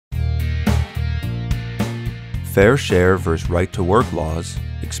Fair Share vs. Right to Work laws,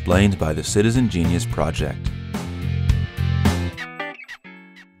 explained by the Citizen Genius Project.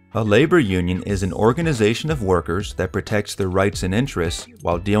 A labor union is an organization of workers that protects their rights and interests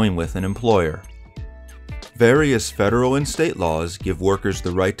while dealing with an employer. Various federal and state laws give workers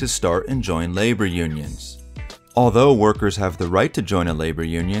the right to start and join labor unions. Although workers have the right to join a labor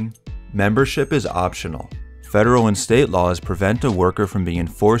union, membership is optional. Federal and state laws prevent a worker from being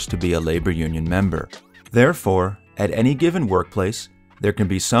forced to be a labor union member. Therefore, at any given workplace, there can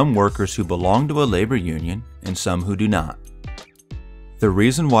be some workers who belong to a labor union and some who do not. The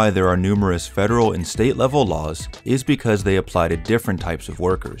reason why there are numerous federal and state level laws is because they apply to different types of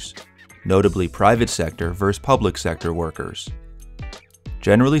workers, notably private sector versus public sector workers.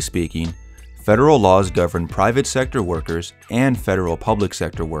 Generally speaking, federal laws govern private sector workers and federal public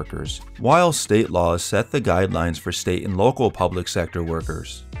sector workers, while state laws set the guidelines for state and local public sector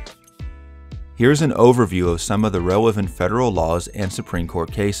workers. Here's an overview of some of the relevant federal laws and Supreme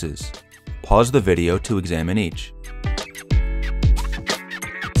Court cases. Pause the video to examine each.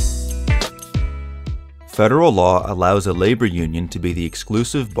 Federal law allows a labor union to be the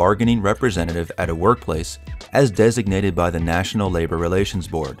exclusive bargaining representative at a workplace as designated by the National Labor Relations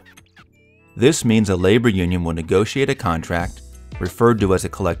Board. This means a labor union will negotiate a contract, referred to as a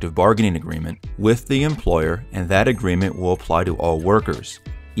collective bargaining agreement, with the employer, and that agreement will apply to all workers,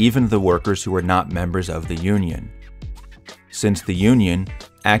 even the workers who are not members of the union. Since the union,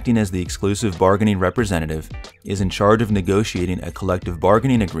 acting as the exclusive bargaining representative, is in charge of negotiating a collective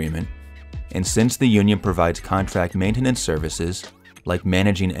bargaining agreement, and since the union provides contract maintenance services, like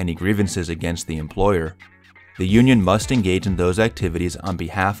managing any grievances against the employer, the union must engage in those activities on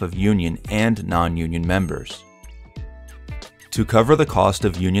behalf of union and non-union members. To cover the cost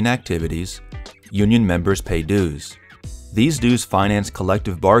of union activities, union members pay dues. These dues finance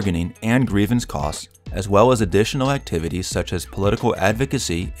collective bargaining and grievance costs, as well as additional activities such as political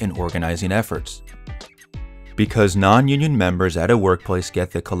advocacy and organizing efforts. Because non-union members at a workplace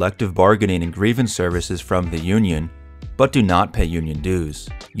get the collective bargaining and grievance services from the union, but do not pay union dues,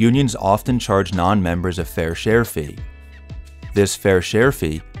 unions often charge non-members a fair share fee. This fair share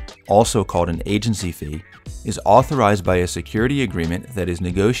fee, also called an agency fee, is authorized by a security agreement that is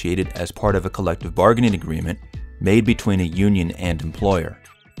negotiated as part of a collective bargaining agreement made between a union and employer.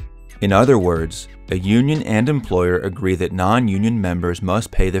 In other words, a union and employer agree that non-union members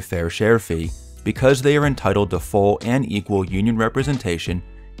must pay the fair share fee because they are entitled to full and equal union representation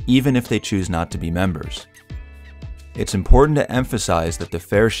even if they choose not to be members. It's important to emphasize that the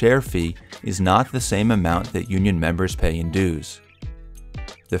fair share fee is not the same amount that union members pay in dues.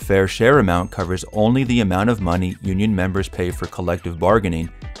 The fair share amount covers only the amount of money union members pay for collective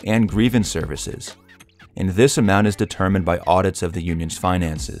bargaining and grievance services, and this amount is determined by audits of the union's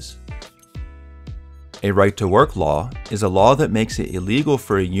finances. A right-to-work law is a law that makes it illegal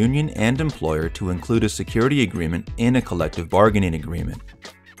for a union and employer to include a security agreement in a collective bargaining agreement,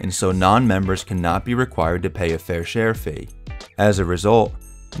 and so non-members cannot be required to pay a fair share fee. As a result,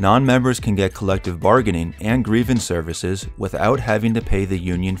 non-members can get collective bargaining and grievance services without having to pay the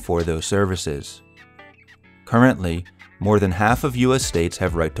union for those services. Currently, more than half of U.S. states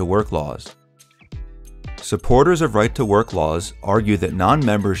have right-to-work laws. Supporters of right-to-work laws argue that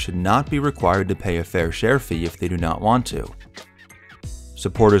non-members should not be required to pay a fair share fee if they do not want to.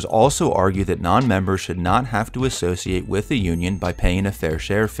 Supporters also argue that non-members should not have to associate with the union by paying a fair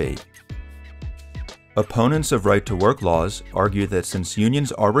share fee. Opponents of right-to-work laws argue that since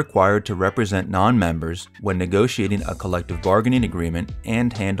unions are required to represent non-members when negotiating a collective bargaining agreement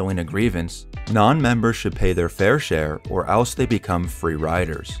and handling a grievance, non-members should pay their fair share or else they become free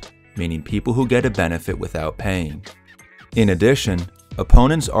riders, meaning people who get a benefit without paying. In addition,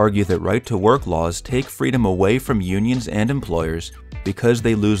 opponents argue that right-to-work laws take freedom away from unions and employers because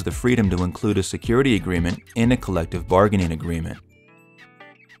they lose the freedom to include a security agreement in a collective bargaining agreement.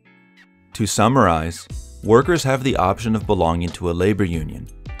 To summarize, workers have the option of belonging to a labor union.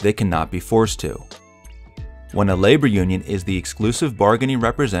 They cannot be forced to. When a labor union is the exclusive bargaining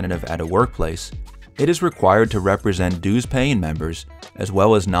representative at a workplace, it is required to represent dues-paying members as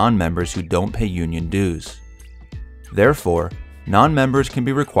well as non-members who don't pay union dues. Therefore, non-members can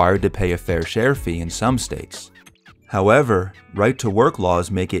be required to pay a fair share fee in some states. However, right-to-work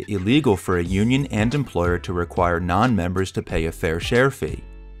laws make it illegal for a union and employer to require non-members to pay a fair share fee,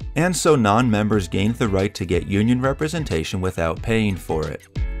 and so non-members gain the right to get union representation without paying for it.